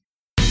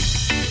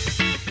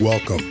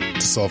Welcome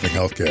to Solving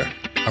Healthcare.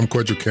 I'm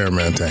Kwadwo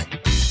Kyeremanteng.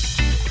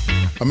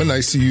 I'm an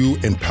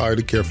ICU and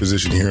palliative care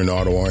physician here in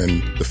Ottawa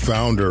and the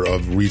founder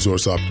of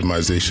Resource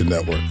Optimization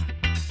Network.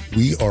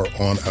 We are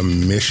on a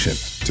mission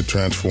to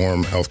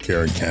transform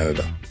healthcare in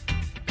Canada.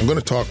 I'm going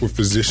to talk with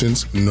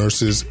physicians,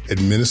 nurses,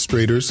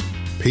 administrators,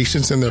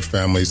 patients and their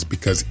families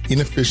because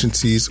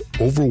inefficiencies,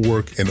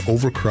 overwork, and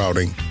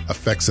overcrowding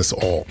affects us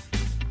all.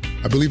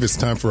 I believe it's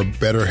time for a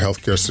better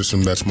healthcare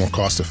system that's more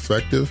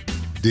cost-effective,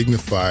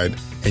 dignified,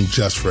 and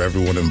just for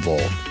everyone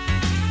involved.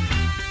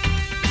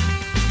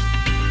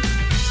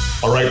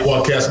 All right,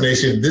 Quadcast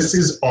Nation, this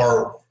is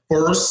our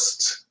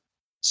first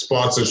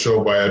sponsored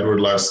show by Edward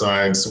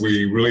Lifescience.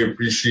 We really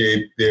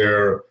appreciate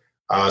their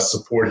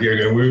support here.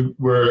 And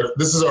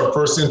this is our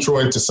first intro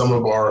into some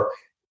of our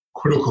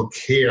critical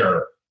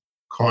care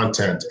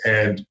content.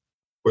 And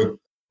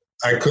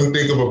I couldn't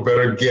think of a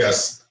better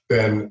guest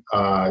than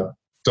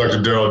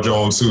Dr. Daryl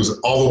Jones, who's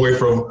all the way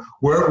from,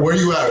 where are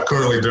you at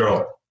currently,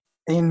 Daryl?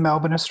 In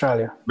Melbourne,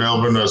 Australia.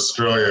 Melbourne,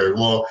 Australia.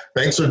 Well,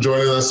 thanks for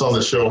joining us on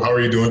the show. How are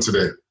you doing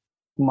today?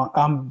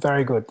 I'm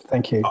very good,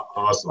 thank you.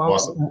 Awesome.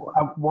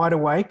 I'm wide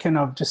awake and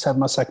I've just had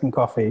my second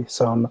coffee,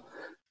 so I'm...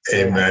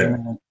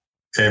 Amen.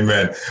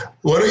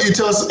 Why don't you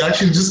tell us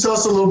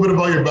a little bit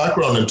about your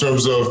background in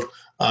terms of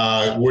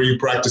where you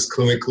practice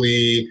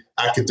clinically,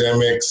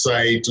 academic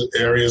site,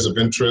 areas of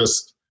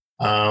interest.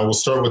 We'll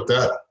start with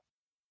that.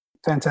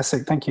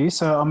 Fantastic, thank you.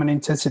 So I'm an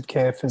intensive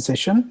care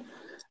physician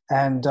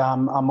and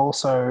I'm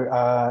also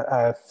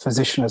a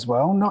physician as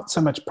well, not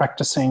so much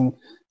practicing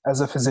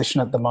as a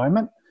physician at the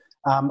moment.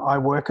 I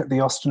work at the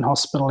Austin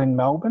Hospital in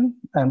Melbourne,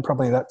 and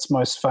probably that's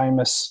most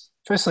famous,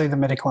 firstly the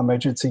medical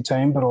emergency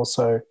team, but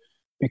also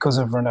because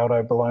of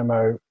Ronaldo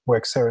Bellomo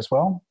works there as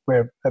well.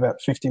 We're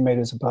about 50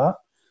 metres apart.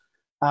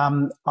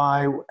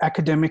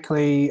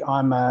 Academically,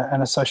 I'm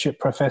an associate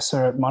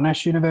professor at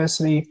Monash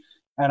University,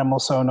 and I'm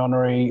also an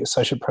honorary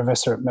associate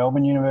professor at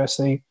Melbourne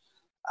University.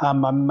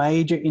 My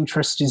major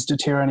interest is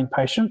deteriorating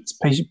patients.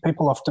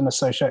 People often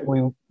associate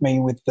me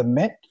with the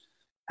Met,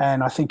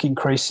 and I think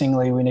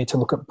increasingly we need to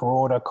look at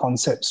broader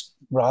concepts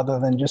rather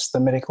than just the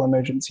medical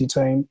emergency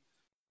team.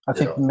 I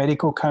think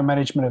medical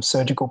co-management of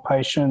surgical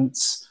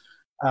patients,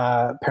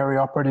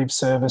 perioperative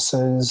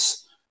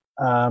services,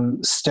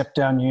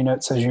 step-down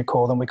units, as you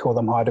call them. We call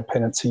them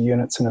high-dependency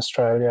units in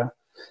Australia.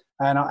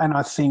 And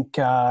I think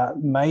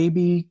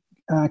maybe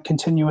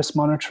continuous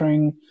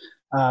monitoring,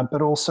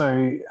 but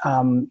also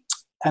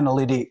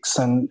analytics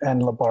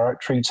and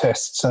laboratory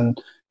tests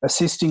and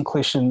assisting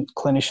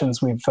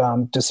clinicians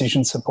with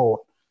decision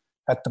support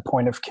at the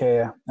point of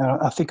care. And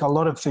I think a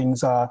lot of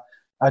things are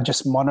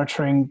just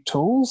monitoring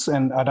tools,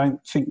 and I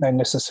don't think they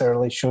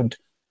necessarily should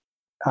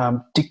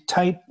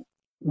dictate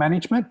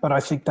management, but I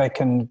think they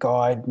can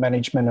guide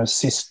management,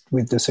 assist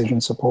with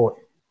decision support.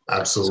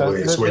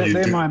 Absolutely.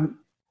 So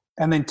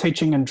and then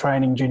teaching and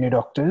training junior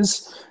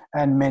doctors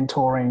and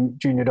mentoring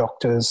junior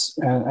doctors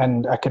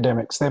and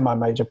academics. They're my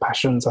major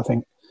passions, I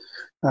think,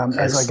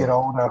 as I get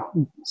older.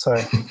 So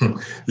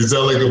you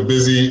sound like a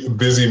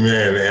busy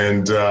man.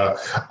 And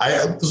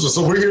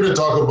so we're here to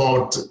talk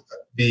about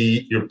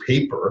your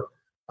paper,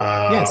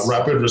 yes.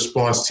 Rapid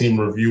Response Team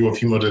Review of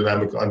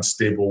Hemodynamic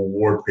Unstable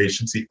Ward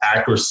Patients, the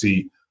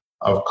Accuracy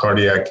of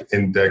Cardiac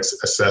Index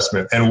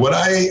Assessment. And what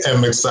I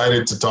am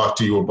excited to talk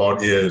to you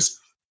about is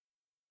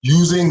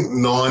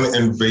using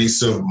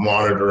non-invasive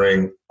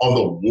monitoring on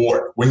the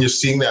ward when you're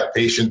seeing that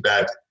patient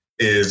that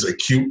is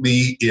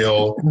acutely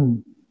ill,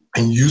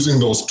 and using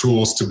those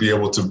tools to be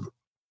able to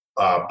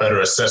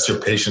better assess your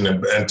patient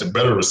and to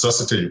better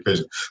resuscitate your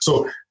patient.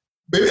 So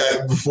maybe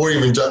before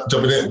even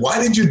jumping in,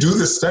 why did you do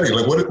this study?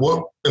 Like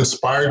what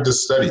inspired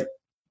this study?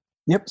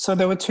 Yep. So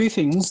there were two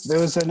things. There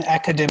was an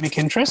academic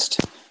interest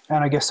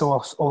and I guess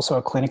also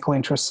a clinical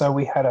interest. So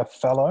we had a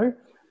fellow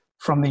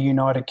from the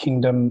United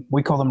Kingdom.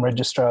 We call them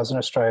registrars in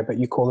Australia, but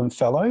you call them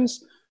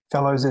fellows.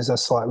 Fellows is a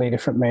slightly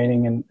different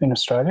meaning in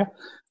Australia.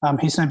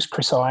 His name's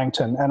Chris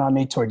Iington, and I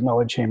need to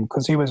acknowledge him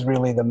because he was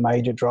really the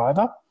major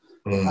driver.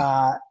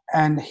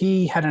 And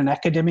he had an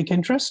academic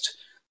interest,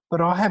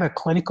 but I have a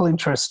clinical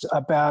interest.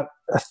 About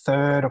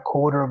a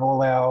quarter of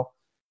all our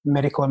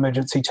medical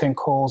emergency team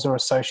calls are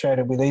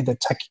associated with either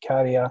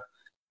tachycardia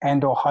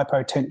and or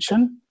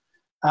hypotension.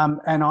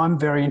 And I'm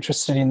very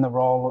interested in the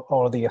role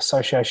or the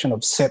association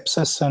of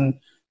sepsis and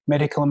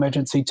medical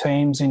emergency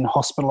teams in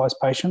hospitalised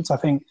patients. I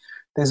think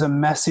there's a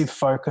massive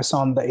focus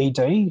on the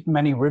ED.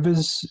 Manny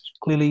Rivers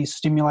clearly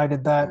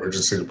stimulated that.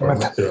 Emergency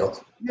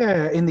department,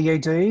 Yeah, in the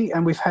ED.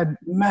 And we've had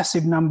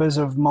massive numbers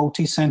of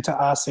multi-centre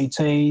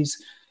RCTs.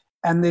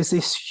 And there's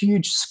this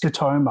huge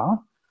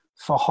scotoma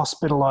for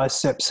hospitalised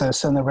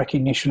sepsis and the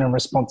recognition and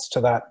response to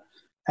that.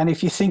 And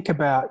if you think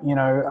about,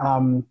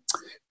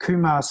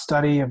 Kumar's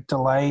study of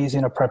delays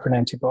in appropriate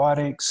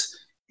antibiotics,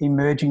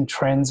 emerging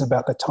trends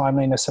about the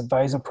timeliness of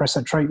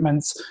vasopressor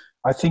treatments,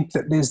 I think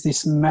that there's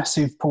this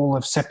massive pool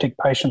of septic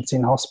patients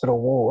in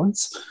hospital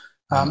wards,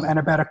 and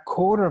about a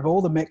quarter of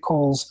all the Met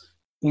calls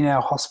in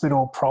our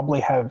hospital probably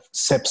have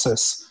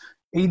sepsis,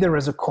 either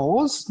as a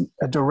cause,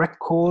 a direct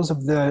cause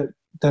of the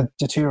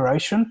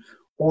deterioration,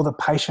 or the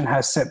patient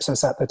has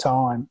sepsis at the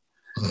time.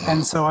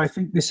 And so I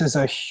think this is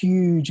a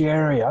huge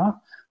area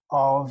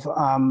of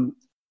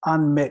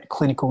unmet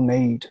clinical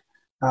need.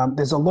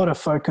 There's a lot of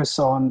focus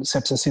on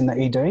sepsis in the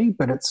ED,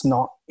 but it's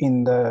not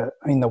in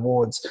the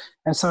wards.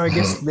 And so I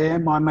guess they're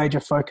my major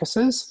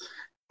focuses.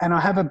 And I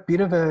have a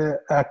bit of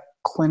a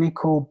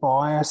clinical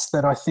bias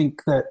that I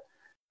think that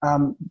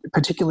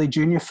particularly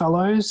junior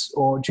fellows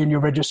or junior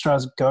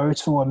registrars go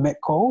to a Met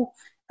call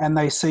and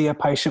they see a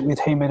patient with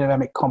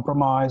hemodynamic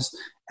compromise,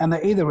 and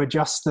they either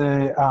adjust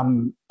their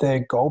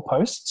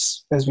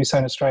goalposts, as we say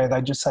in Australia.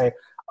 They just say,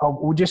 oh,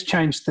 we'll just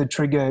change the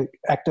trigger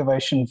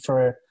activation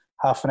for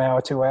half an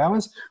hour, 2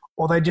 hours,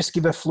 or they just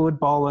give a fluid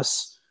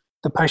bolus,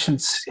 the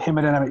patient's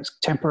hemodynamics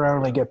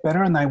temporarily get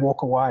better and they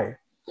walk away.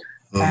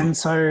 And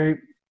so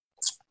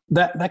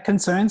that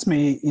concerns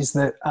me, is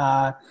that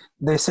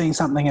they're seeing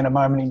something in a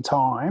moment in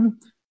time,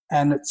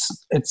 and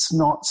it's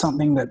not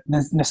something that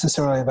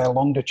necessarily they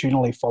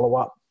longitudinally follow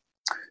up.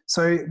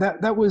 So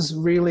that was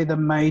really the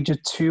major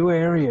two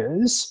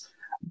areas.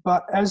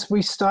 But as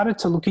we started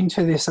to look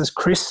into this, as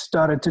Chris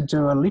started to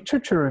do a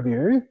literature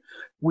review,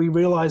 we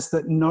realised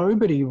that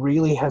nobody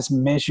really has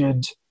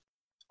measured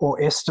or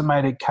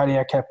estimated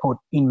cardiac output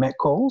in Met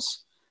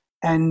calls,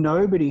 and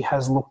nobody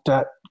has looked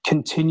at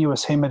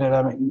continuous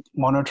hemodynamic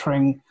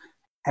monitoring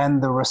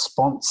and the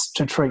response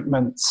to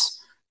treatments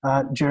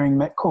during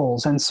Met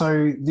calls. And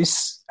so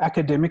this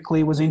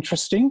academically was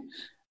interesting.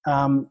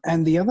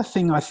 And the other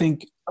thing, I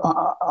think,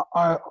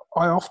 I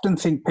often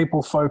think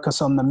people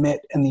focus on the Met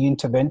and the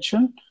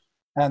intervention,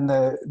 and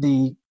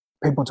the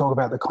people talk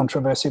about the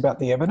controversy about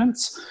the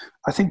evidence.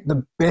 I think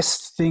the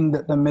best thing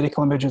that the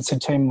medical emergency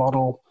team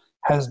model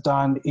has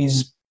done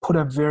is put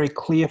a very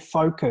clear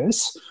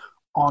focus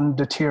on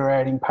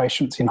deteriorating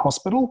patients in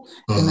hospital.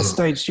 In the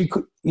States,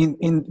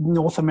 in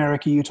North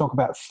America, you talk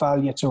about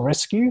failure to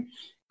rescue.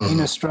 In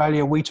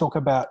Australia, we talk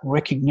about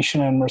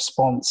recognition and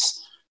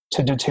response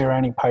to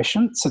deteriorating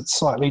patients. It's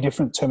slightly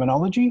different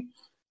terminology.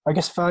 I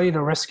guess failure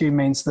to rescue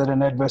means that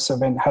an adverse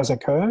event has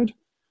occurred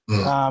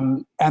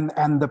and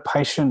the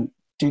patient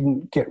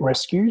didn't get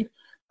rescued.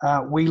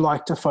 We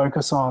like to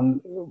focus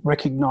on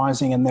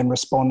recognising and then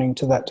responding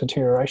to that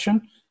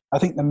deterioration. I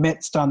think the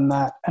Met's done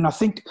that. And I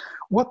think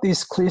what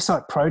this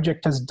ClearSight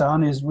project has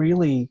done is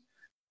really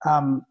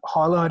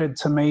highlighted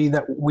to me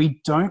that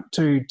we don't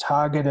do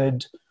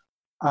targeted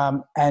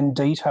and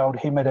detailed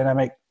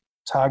hemodynamic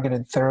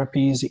targeted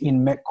therapies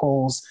in Met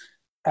calls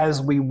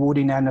as we would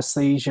in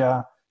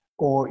anaesthesia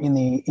or in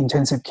the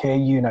intensive care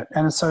unit.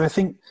 And so I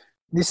think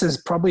this is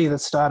probably the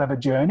start of a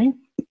journey.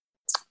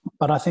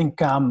 But I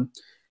think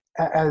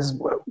as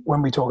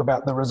when we talk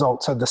about the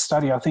results of the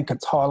study, I think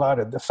it's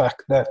highlighted the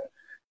fact that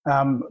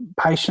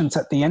patients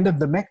at the end of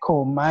the Met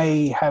call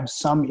may have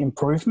some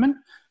improvement,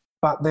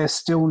 but they're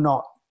still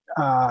not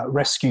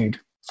rescued,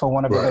 for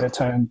want of a better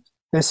term.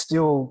 There's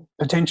still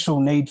potential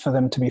need for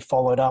them to be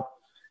followed up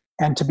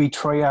and to be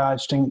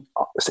triaged and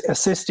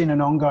assessed in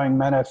an ongoing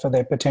manner for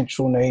their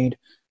potential need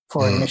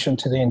for admission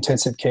to the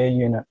intensive care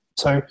unit.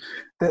 So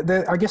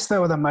I guess they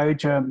were the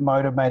major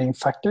motivating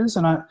factors.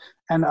 And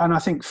I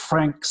think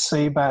Frank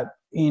Sebat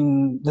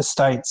in the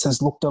States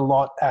has looked a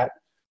lot at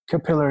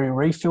capillary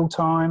refill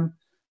time.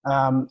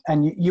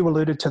 And you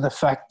alluded to the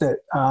fact that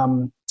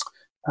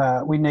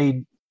we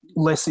need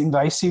less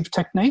invasive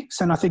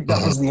techniques. And I think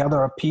that was the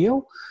other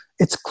appeal.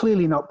 It's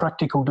clearly not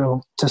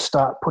practical to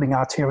start putting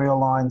arterial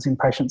lines in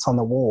patients on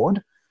the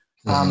ward.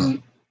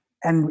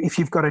 And if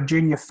you've got a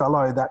junior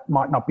fellow, that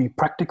might not be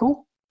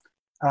practical.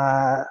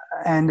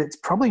 And it's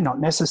probably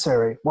not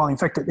necessary. Well, in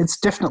fact, it's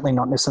definitely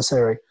not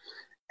necessary.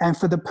 And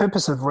for the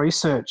purpose of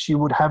research, you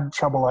would have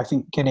trouble, I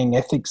think, getting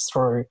ethics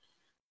through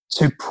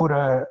to put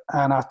an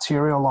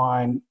arterial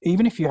line,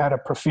 even if you had a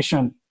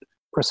proficient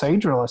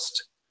proceduralist,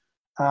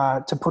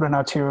 to put an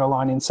arterial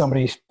line in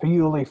somebody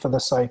purely for the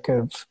sake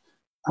of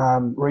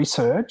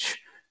research,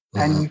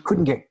 and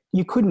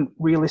you couldn't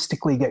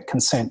realistically get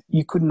consent.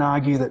 You couldn't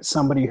argue that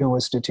somebody who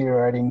was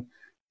deteriorating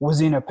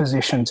was in a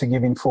position to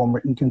give informed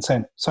written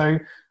consent. So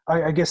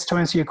I guess to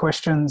answer your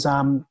questions,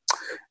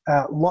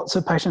 lots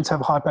of patients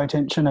have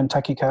hypotension and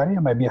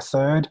tachycardia, maybe a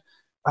third.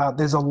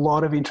 There's a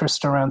lot of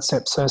interest around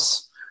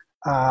sepsis.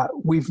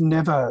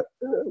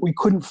 We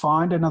couldn't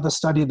find another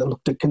study that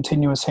looked at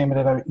continuous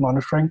hemodynamic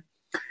monitoring.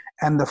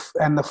 And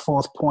the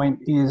fourth point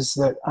is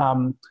that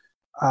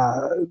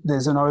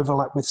there's an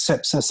overlap with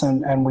sepsis,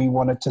 and we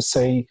wanted to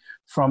see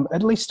from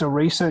at least a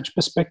research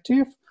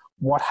perspective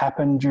what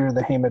happened during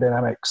the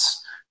hemodynamics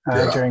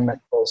during Met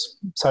calls.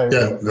 So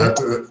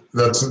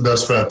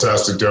that's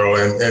fantastic,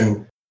 Daryl.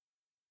 And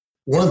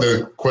one of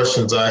the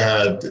questions I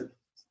had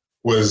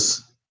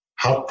was,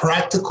 how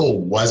practical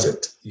was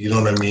it? You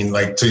know what I mean?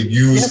 Like, to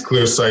use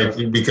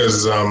ClearSight,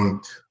 because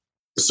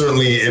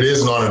certainly it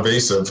is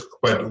non-invasive,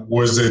 but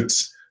was it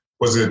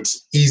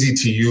easy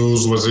to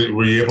use?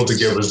 Were you able to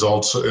get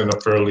results in a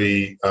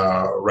fairly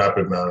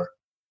rapid manner?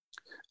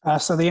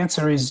 So the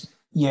answer is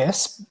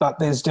yes, but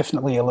there's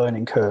definitely a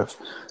learning curve.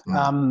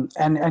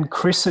 And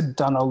Chris had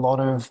done a lot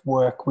of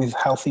work with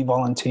healthy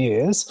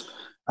volunteers.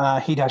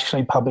 He'd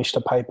actually published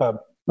a paper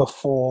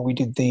before we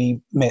did the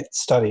MET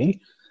study.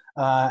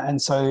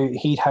 And so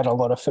he'd had a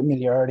lot of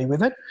familiarity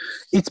with it.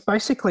 It's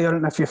basically, I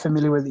don't know if you're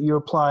familiar with it, you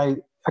apply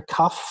a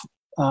cuff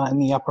in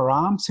the upper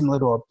arm, similar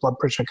to a blood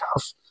pressure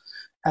cuff.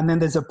 And then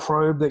there's a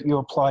probe that you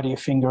apply to your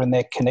finger and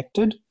they're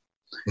connected.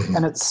 Mm-hmm.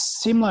 And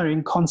it's similar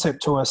in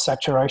concept to a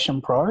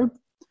saturation probe.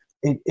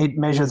 It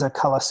measures a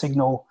colour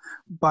signal,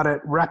 but it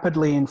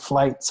rapidly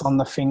inflates on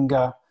the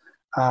finger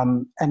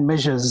and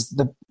measures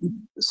the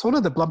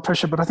blood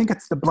pressure, but I think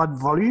it's the blood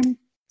volume.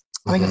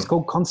 I think it's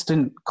called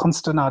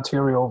constant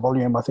arterial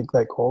volume, I think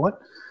they call it.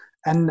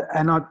 And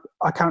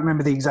I can't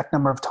remember the exact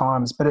number of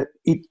times, but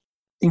it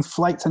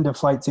inflates and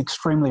deflates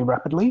extremely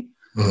rapidly.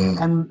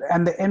 Mm-hmm.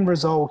 And the end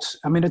result,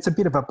 I mean, it's a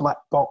bit of a black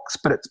box,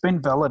 but it's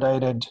been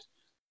validated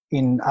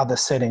in other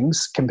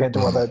settings compared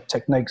to other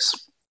techniques.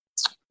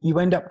 You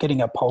end up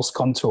getting a pulse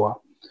contour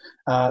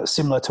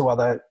similar to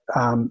other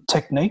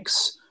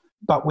techniques,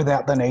 but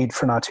without the need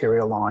for an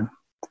arterial line.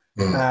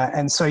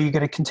 And so you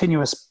get a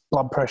continuous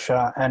blood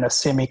pressure and a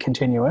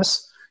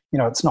semi-continuous.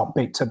 It's not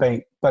beat to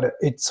beat, but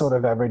it sort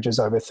of averages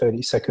over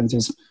 30 seconds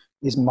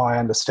is my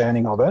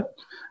understanding of it.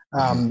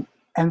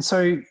 And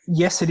so,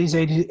 yes, it is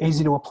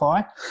easy to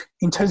apply.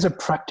 In terms of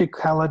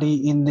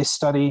practicality in this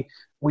study,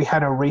 we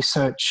had a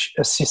research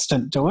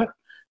assistant do it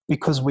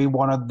because we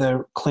wanted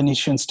the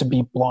clinicians to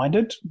be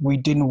blinded. We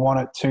didn't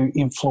want it to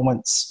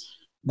influence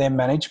their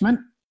management,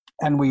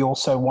 and we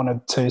also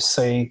wanted to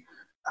see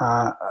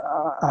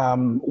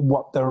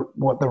what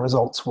the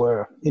results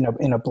were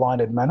in a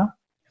blinded manner.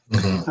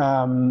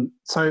 Mm-hmm.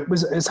 So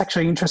it's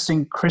actually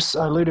interesting. Chris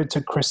alluded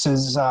to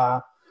Chris's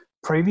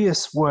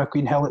previous work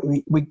in health.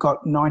 We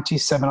got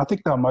 97, I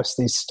think they were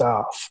mostly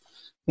staff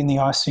in the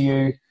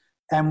ICU,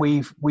 and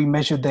we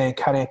measured their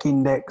cardiac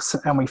index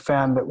and we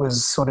found it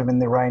was sort of in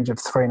the range of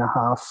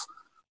 3.5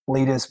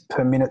 litres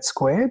per minute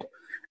squared.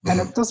 And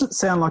it doesn't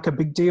sound like a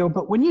big deal,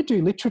 but when you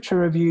do literature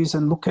reviews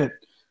and look at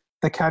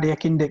the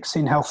cardiac index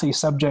in healthy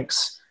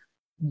subjects,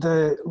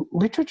 the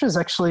literature is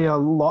actually a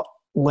lot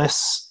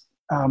less,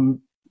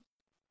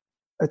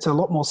 it's a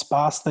lot more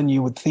sparse than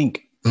you would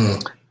think.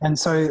 And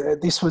so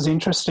this was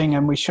interesting,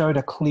 and we showed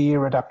a clear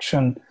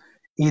reduction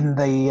in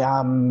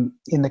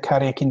the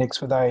cardiac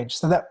index with age.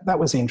 So that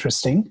was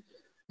interesting.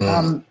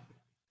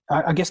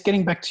 I guess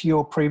getting back to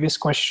your previous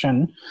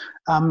question,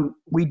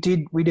 we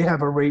did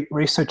have a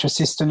research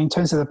assistant. In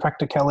terms of the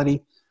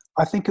practicality,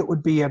 I think it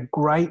would be a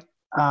great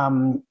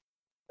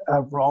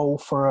role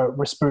for a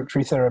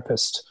respiratory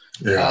therapist.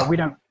 Yeah. We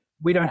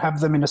don't have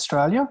them in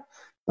Australia,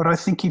 but I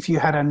think if you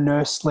had a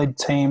nurse-led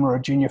team or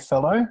a junior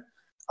fellow,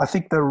 I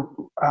think the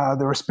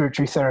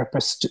respiratory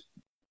therapist,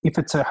 if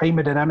it's a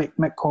hemodynamic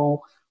MET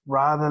call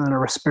rather than a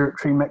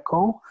respiratory MET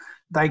call,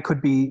 they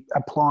could be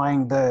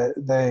applying the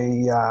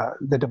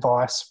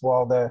device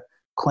while the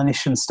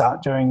clinicians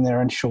start doing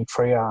their initial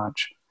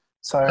triage.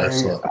 So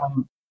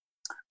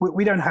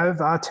we don't have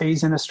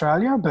RTs in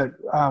Australia, but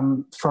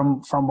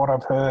from what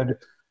I've heard,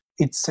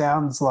 it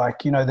sounds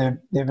like they're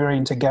very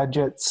into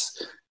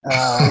gadgets.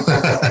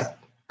 I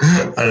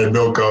had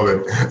no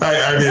comment.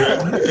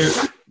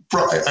 I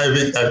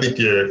think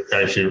you're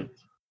actually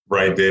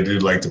right. They do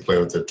like to play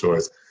with their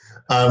toys.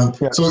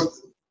 So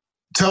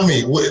tell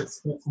me, what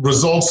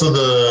results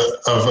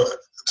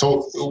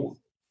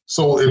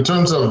so in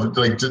terms of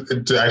like to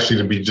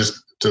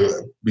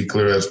be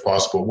clear as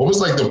possible, what was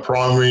like the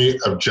primary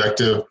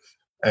objective?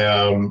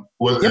 And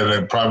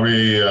the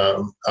primary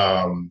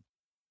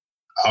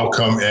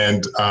outcome,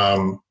 and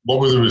what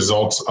were the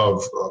results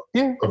of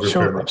your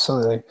paper?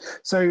 Absolutely.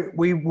 So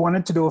we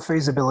wanted to do a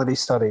feasibility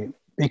study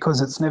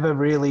because it's never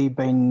really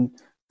been,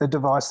 the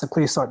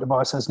ClearSight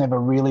device has never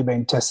really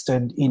been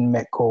tested in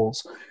MET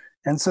calls.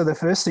 And so the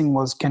first thing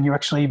was, can you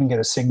actually even get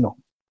a signal?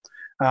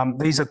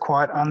 These are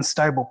quite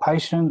unstable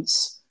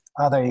patients.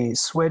 Are they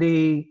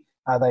sweaty?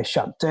 Are they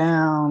shut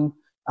down?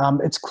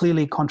 It's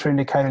clearly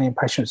contraindicated in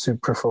patients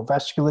with peripheral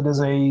vascular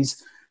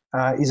disease.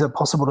 Is it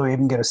possible to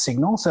even get a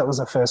signal? So that was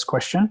the first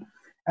question.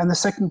 And the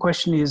second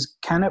question is,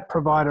 can it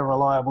provide a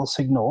reliable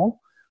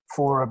signal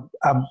for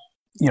a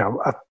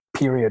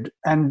period?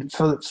 And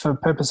for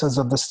purposes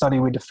of the study,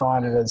 we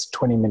defined it as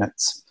 20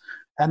 minutes.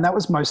 And that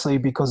was mostly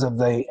because of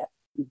the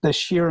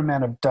sheer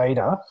amount of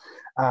data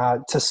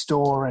to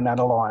store and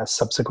analyze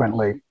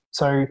subsequently.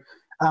 So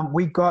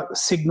we got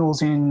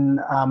signals in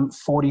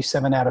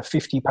 47 out of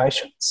 50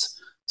 patients.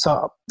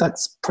 So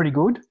that's pretty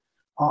good,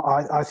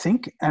 I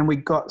think. And we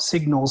got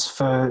signals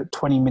for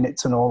 20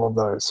 minutes in all of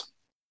those.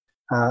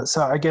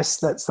 So I guess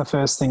that's the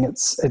first thing.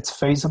 It's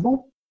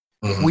feasible.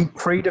 Mm-hmm. We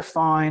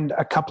predefined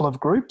a couple of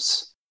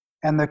groups.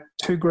 And the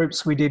two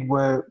groups we did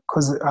were,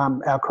 because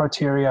our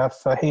criteria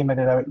for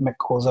hemodynamic MET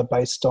calls are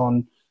based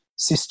on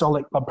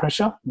systolic blood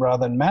pressure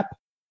rather than MAP,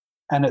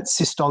 and it's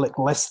systolic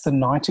less than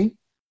 90,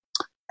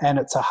 and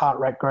it's a heart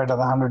rate greater than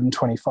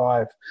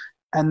 125.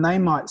 And they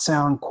might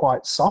sound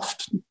quite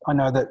soft. I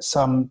know that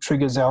some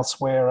triggers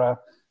elsewhere are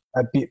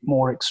a bit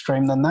more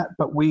extreme than that,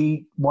 but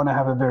we want to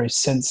have a very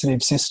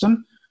sensitive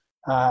system,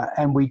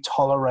 and we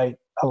tolerate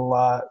a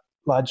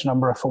large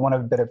number, for want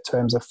of better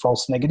terms, of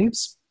false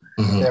negatives.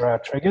 Mm-hmm. There are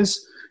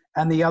triggers.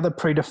 And the other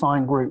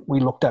predefined group we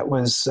looked at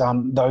was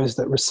those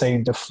that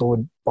received a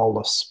fluid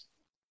bolus.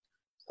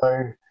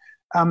 So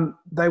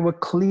they were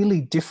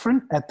clearly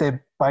different at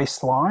their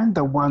baseline.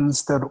 The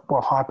ones that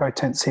were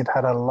hypotensive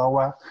had a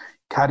lower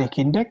cardiac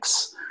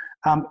index.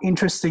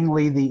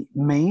 Interestingly, the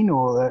mean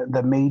or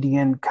the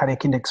median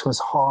cardiac index was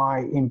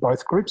high in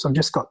both groups. I've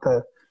just got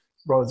the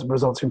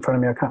results in front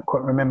of me. I can't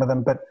quite remember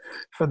them. But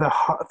for the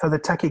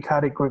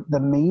tachycardic group, the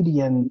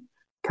median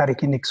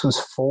cardiac index was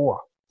 4,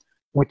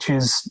 which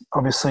is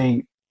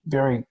obviously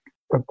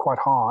quite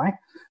high.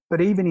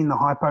 But even in the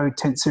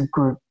hypotensive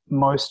group,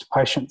 most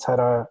patients had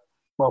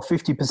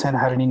 50%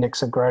 had an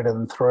index of greater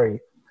than 3,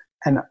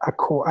 and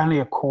only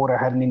a quarter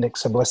had an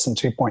index of less than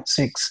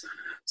 2.6.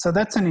 So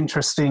that's an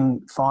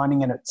interesting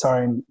finding in its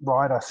own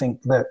right. I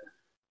think that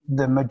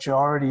the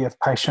majority of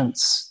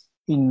patients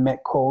in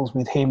MET calls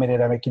with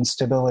hemodynamic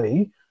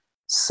instability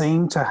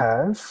seem to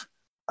have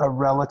a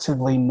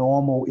relatively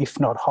normal, if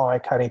not high,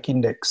 cardiac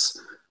index.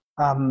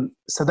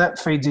 So that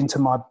feeds into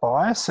my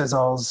bias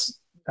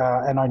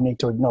and I need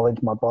to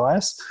acknowledge my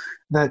bias,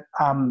 that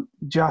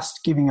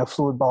just giving a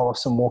fluid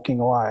bolus and walking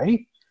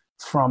away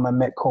from a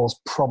MET call is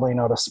probably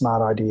not a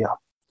smart idea,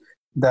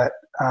 that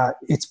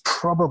it's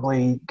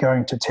probably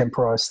going to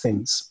temporise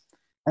things.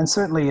 And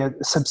certainly a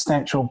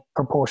substantial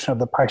proportion of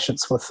the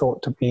patients were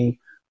thought to be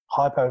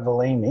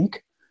hypovolemic,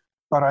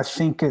 but I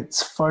think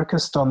it's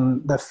focused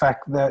on the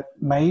fact that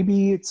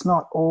maybe it's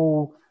not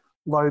all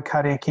low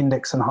cardiac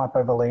index and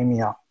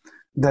hypovolemia,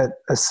 that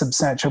a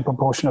substantial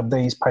proportion of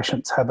these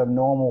patients have a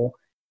normal,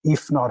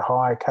 if not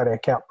high,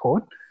 cardiac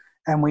output,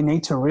 and we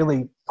need to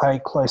really pay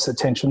close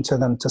attention to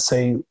them to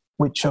see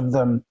which of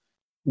them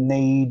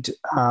need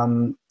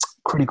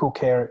critical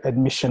care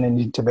admission and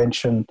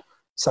intervention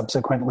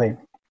subsequently.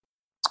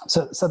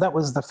 So that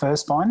was the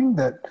first finding,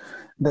 that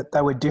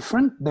they were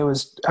different. There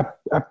was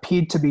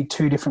appeared to be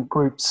 2 different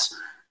groups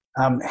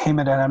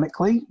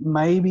hemodynamically.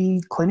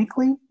 Maybe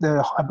clinically,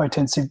 the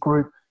hypotensive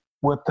group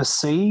were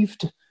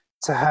perceived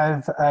to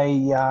have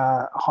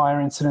a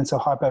higher incidence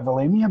of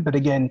hypovolemia, but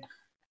again,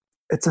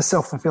 it's a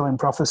self-fulfilling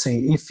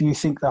prophecy. If you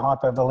think they're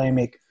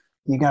hypovolemic,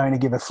 you're going to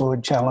give a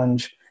fluid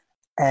challenge,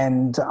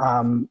 and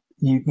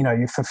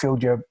you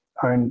fulfilled your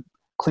own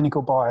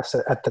clinical bias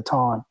at the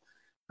time.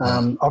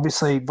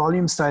 Obviously,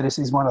 volume status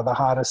is one of the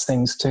hardest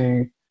things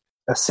to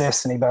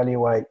assess and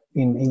evaluate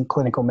in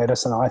clinical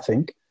medicine, I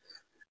think.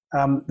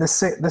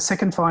 The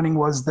second finding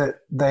was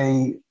that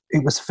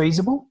it was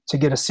feasible to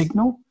get a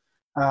signal.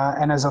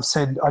 And as I've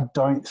said, I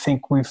don't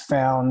think we've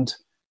found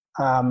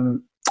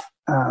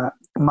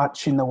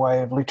much in the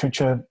way of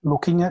literature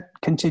looking at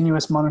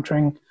continuous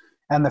monitoring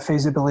and the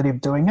feasibility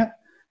of doing it.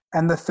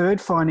 And the third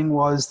finding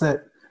was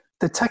that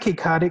the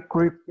tachycardic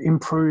group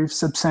improved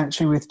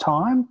substantially with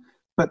time,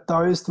 but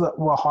those that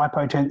were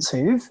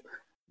hypotensive,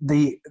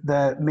 the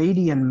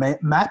median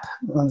MAP,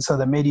 so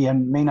the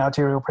median mean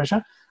arterial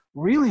pressure,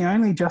 really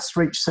only just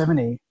reached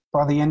 70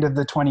 by the end of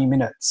the 20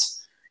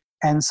 minutes.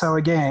 And so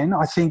again,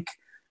 I think,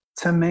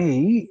 to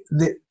me,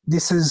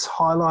 this has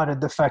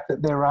highlighted the fact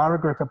that there are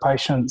a group of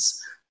patients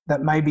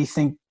that maybe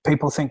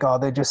people think,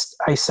 they're just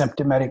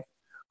asymptomatic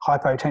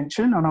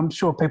hypotension. And I'm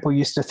sure people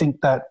used to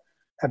think that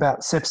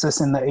about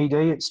sepsis in the ED.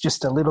 It's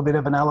just a little bit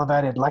of an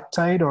elevated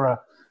lactate, or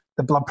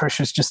the blood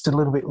pressure is just a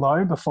little bit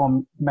low,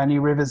 before Manny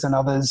Rivers and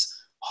others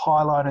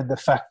highlighted the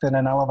fact that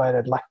an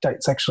elevated lactate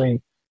is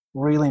actually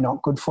really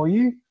not good for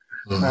you.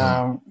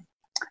 Mm-hmm.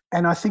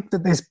 And I think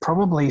that there's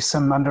probably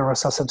some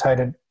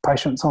under-resuscitated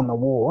patients on the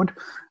ward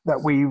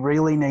that we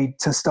really need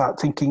to start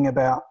thinking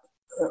about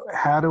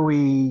how do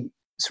we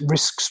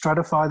risk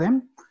stratify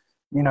them?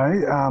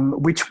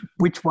 Which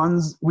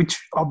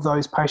of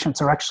those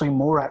patients are actually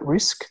more at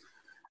risk?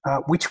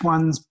 Which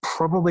ones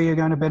probably are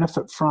going to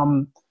benefit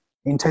from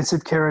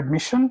intensive care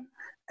admission?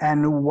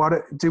 And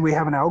do we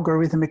have an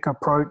algorithmic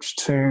approach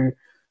to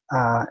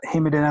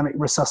hemodynamic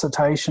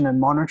resuscitation and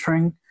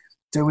monitoring?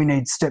 Do we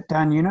need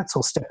step-down units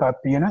or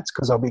step-up units?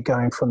 Because I'll be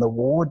going from the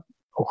ward,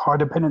 or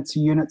high-dependency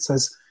units,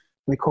 as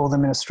we call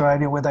them in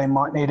Australia, where they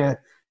might need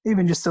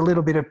even just a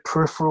little bit of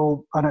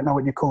peripheral, I don't know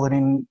what you call it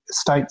in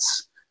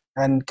States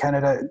and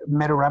Canada,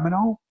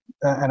 metaraminol,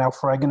 an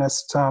alpha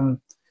agonist,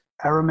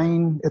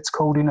 aramine, it's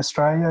called in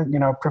Australia,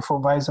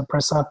 peripheral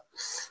vasopressor.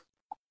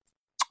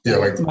 Yeah,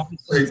 like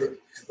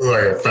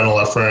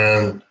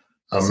phenylephrine.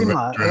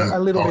 Similar, a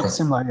little bit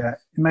similar, yeah.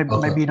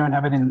 Maybe you don't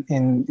have it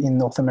in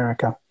North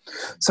America.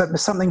 So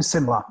something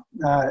similar.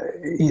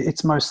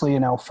 It's mostly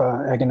an alpha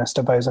agonist,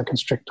 a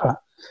vasoconstrictor.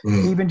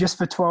 Even just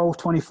for 12,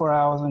 24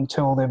 hours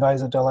until the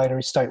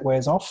vasodilatory state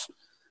wears off.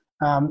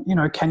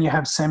 Can you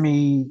have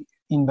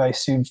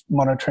semi-invasive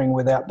monitoring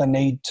without the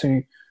need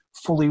to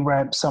fully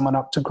ramp someone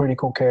up to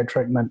critical care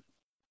treatment?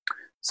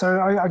 So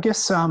I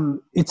guess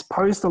it's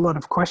posed a lot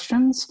of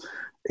questions.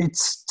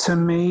 It's, to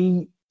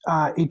me,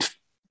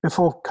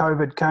 before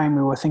COVID came,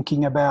 we were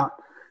thinking about,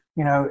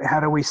 how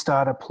do we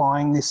start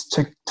applying this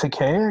to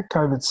care?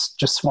 COVID's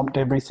just swamped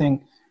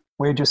everything.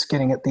 We're just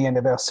getting at the end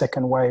of our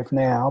second wave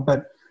now.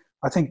 But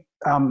I think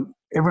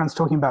everyone's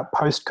talking about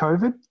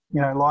post-COVID.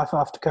 life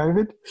after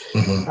COVID.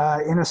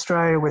 In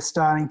Australia, we're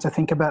starting to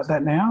think about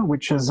that now,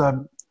 which is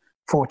a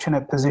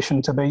fortunate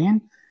position to be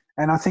in.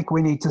 And I think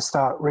we need to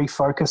start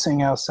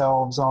refocusing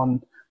ourselves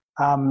on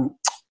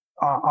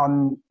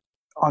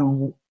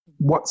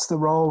what's the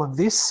role of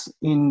this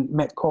in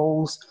Met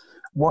calls,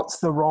 what's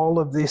the role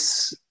of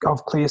this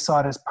of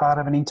Clearside as part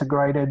of an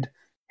integrated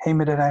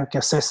hemodynamic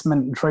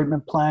assessment and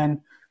treatment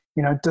plan.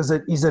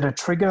 Is it a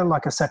trigger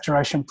like a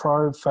saturation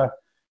probe for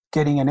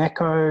getting an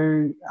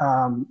echo,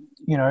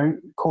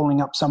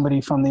 calling up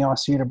somebody from the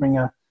ICU to bring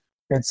a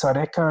bedside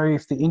echo?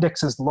 If the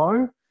index is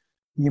low,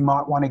 you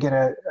might want to get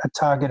a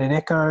targeted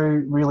echo,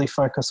 really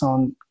focus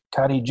on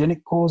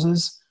cardiogenic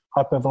causes,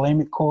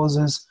 hypovolemic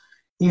causes.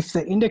 If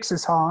the index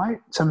is high,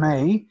 to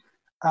me,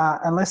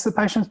 unless the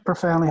patient's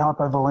profoundly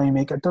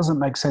hypovolemic, it doesn't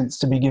make sense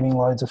to be giving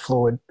loads of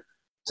fluid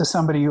to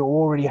somebody who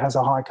already has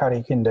a high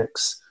cardiac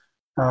index.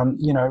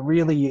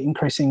 Really you're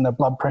increasing the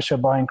blood pressure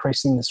by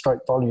increasing the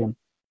stroke volume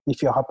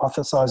if you're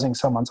hypothesizing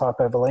someone's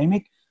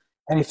hypovolemic.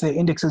 And if the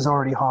index is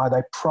already high,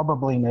 they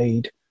probably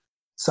need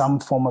some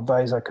form of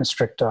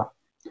vasoconstrictor.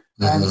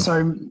 And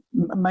so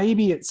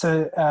maybe it's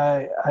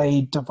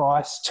a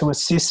device to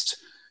assist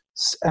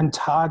and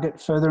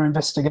target further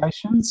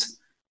investigations,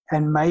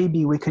 and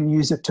maybe we can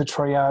use it to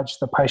triage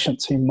the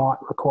patients who might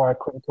require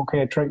critical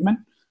care treatment.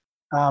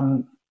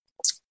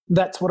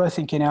 That's what I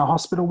think in our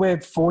hospital.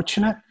 We're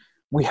fortunate.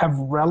 We have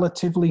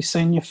relatively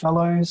senior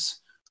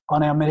fellows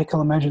on our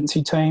medical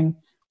emergency team.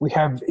 We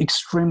have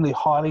extremely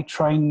highly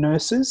trained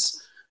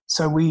nurses,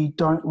 so we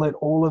don't let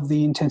all of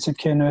the intensive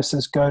care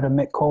nurses go to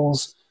Met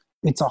calls.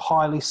 It's a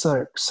highly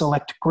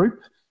select group,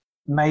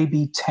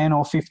 maybe 10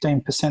 or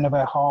 15% of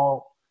our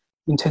whole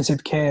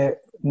intensive care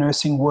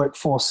nursing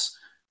workforce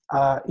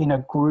in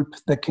a group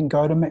that can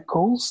go to Met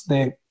calls.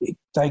 They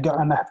go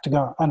and have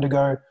to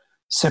undergo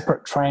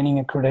separate training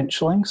and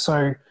credentialing.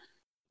 So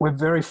we're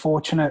very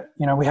fortunate.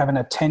 We have an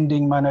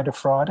attending Monday to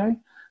Friday.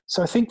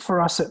 So I think for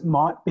us it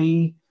might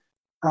be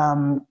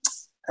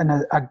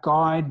a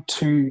guide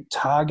to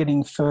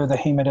targeting further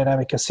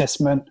hemodynamic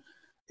assessment.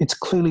 It's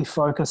clearly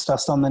focused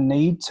us on the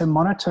need to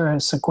monitor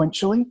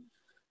sequentially.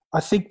 I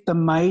think the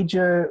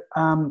major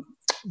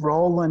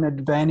role and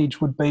advantage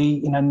would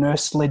be in a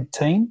nurse-led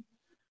team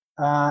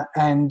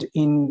and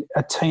in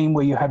a team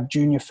where you have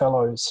junior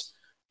fellows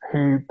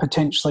who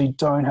potentially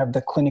don't have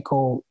the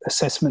clinical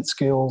assessment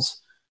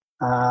skills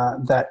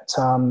that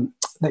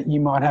you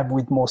might have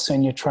with more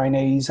senior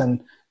trainees.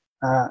 And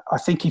I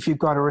think if you've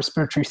got a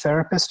respiratory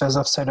therapist, as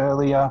I've said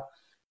earlier,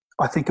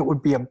 I think it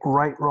would be a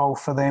great role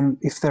for them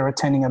if they're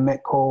attending a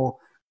Met call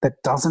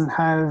that doesn't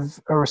have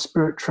a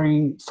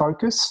respiratory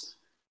focus,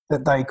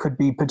 that that could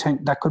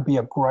be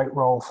a great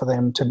role for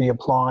them to be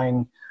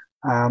applying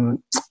a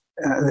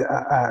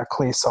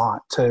Clearside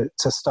to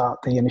start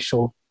the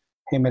initial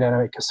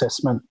hemodynamic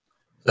assessment.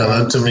 Yeah,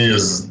 that to me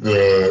is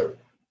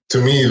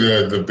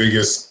the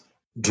biggest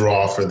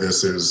draw for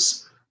this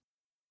is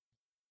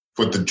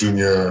with the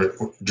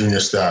junior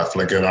staff,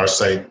 like at our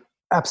site.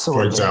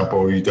 Absolutely. For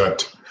example, you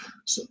got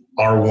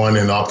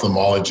R1 in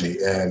ophthalmology,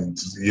 and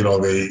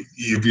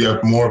if you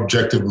have more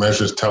objective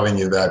measures telling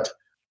you that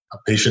a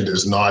patient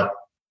is not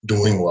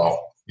doing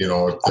well, if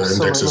the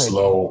index is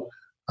low,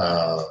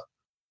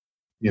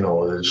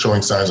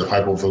 showing signs of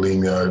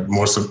hypovolemia,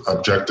 more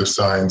objective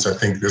signs, I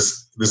think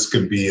this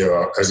could be,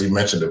 as you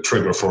mentioned, a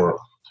trigger for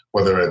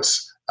whether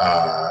it's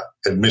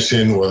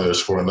admission, whether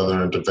it's for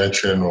another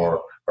intervention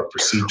or a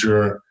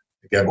procedure.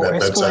 Again, or that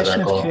bedside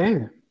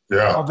echo.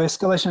 Yeah. Of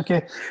escalation of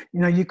care.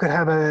 You could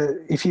have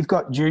if you've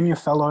got junior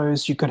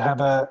fellows, you could have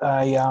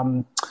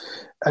a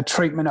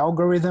treatment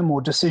algorithm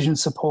or decision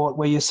support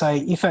where you say,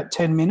 if at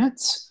 10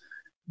 minutes,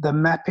 the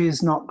MAP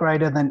is not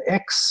greater than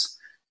X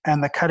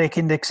and the cardiac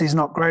index is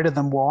not greater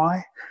than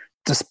Y,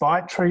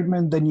 despite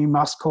treatment, then you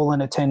must call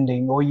an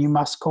attending or you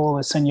must call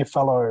a senior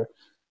fellow.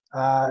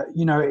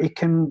 It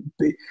can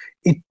be,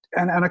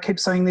 and I keep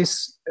saying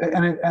this,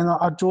 and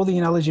I draw the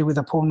analogy with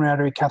a pulmonary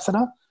artery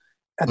catheter.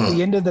 At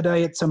the end of the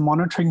day, it's a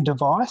monitoring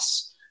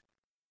device,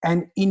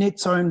 and in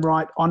its own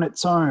right, on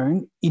its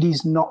own, it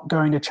is not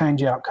going to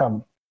change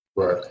outcome.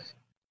 Right.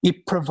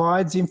 It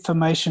provides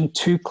information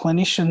to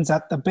clinicians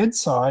at the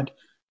bedside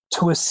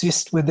to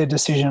assist with their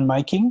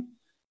decision-making,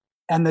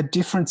 and the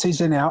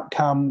differences in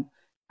outcome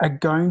are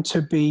going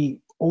to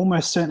be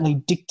almost certainly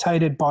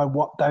dictated by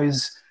what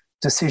those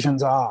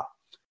decisions are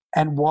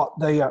and what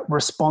the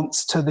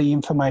response to the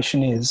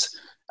information is.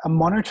 A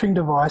monitoring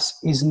device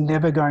is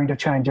never going to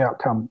change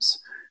outcomes.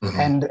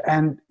 Mm-hmm.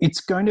 And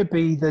it's going to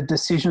be the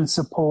decision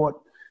support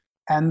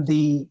and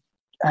the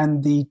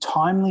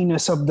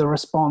timeliness of the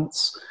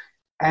response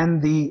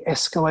and the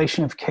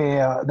escalation of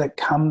care that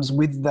comes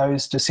with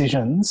those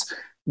decisions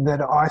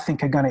that I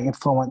think are going to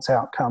influence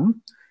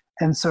outcome.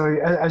 And so,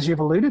 as you've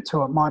alluded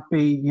to, it might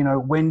be,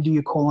 when do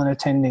you call an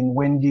attending?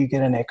 When do you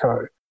get an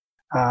echo?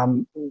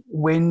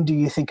 When do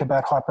you think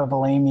about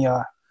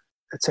hypovolemia,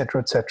 et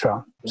cetera, et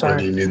cetera? So, when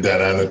do you need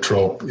that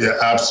inotrope? Yeah,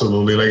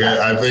 absolutely. Like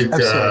I think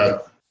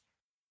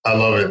I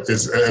love it.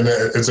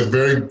 It's a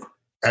very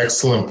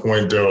excellent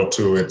point, Daryl,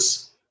 too.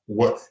 It's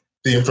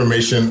the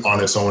information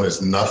on its own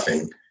is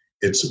nothing.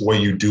 It's what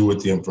you do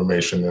with the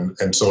information.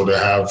 And so to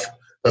have,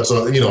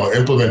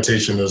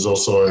 implementation is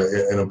also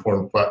an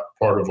important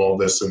part of all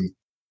this. And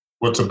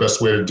what's the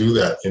best way to do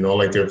that?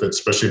 Like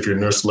especially if you're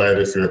nurse-led,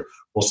 if you're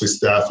mostly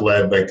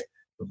staff-led, like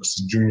if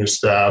it's junior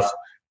staff,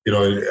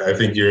 I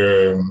think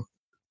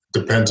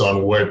depends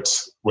on what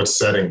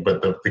setting.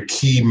 But the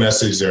key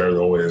message there,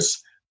 though,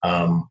 is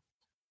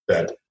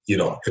that,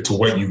 it's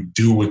what you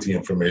do with the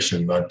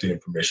information, not the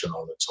information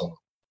on its own.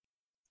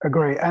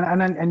 Agree.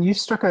 And you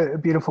struck a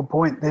beautiful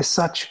point. There's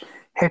such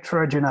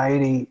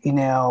heterogeneity in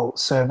our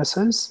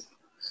services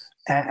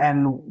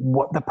and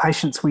what the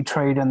patients we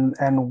treat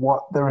and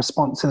what the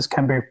responses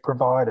can be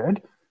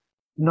provided,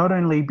 not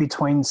only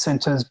between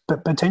centres,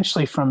 but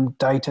potentially from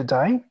day to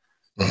day,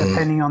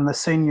 depending on the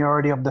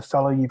seniority of the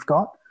fellow you've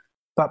got,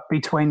 but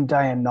between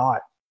day and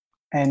night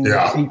and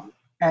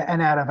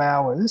out of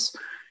hours.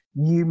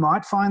 You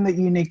might find that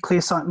you need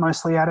ClearSight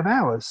mostly out of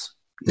hours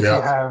if you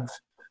have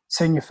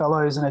senior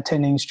fellows and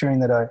attendings during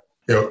the day.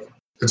 Yeah,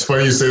 it's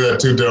funny you say that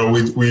too, Daryl.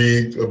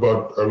 We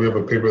have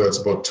a paper that's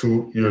about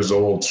 2 years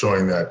old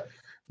showing that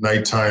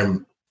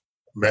nighttime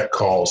Met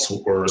calls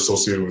were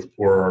associated with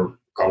poorer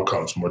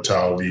outcomes,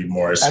 mortality,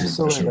 more ICU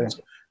admissions.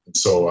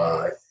 So,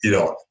 I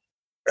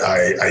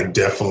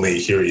definitely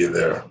hear you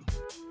there.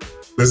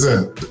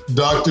 Listen,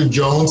 Dr.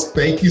 Jones,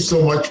 thank you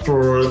so much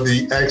for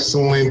the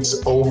excellent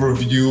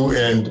overview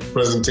and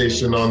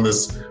presentation on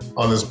this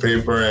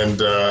paper, and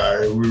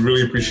we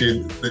really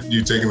appreciate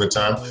you taking the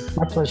time.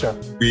 My pleasure.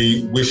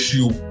 We wish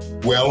you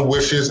well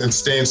wishes and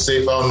staying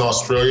safe out in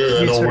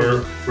Australia. I know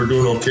we're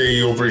doing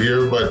okay over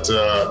here, but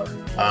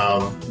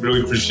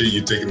really appreciate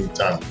you taking the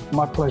time.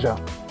 My pleasure.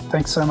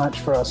 Thanks so much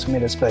for asking me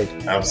to speak.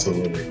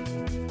 Absolutely.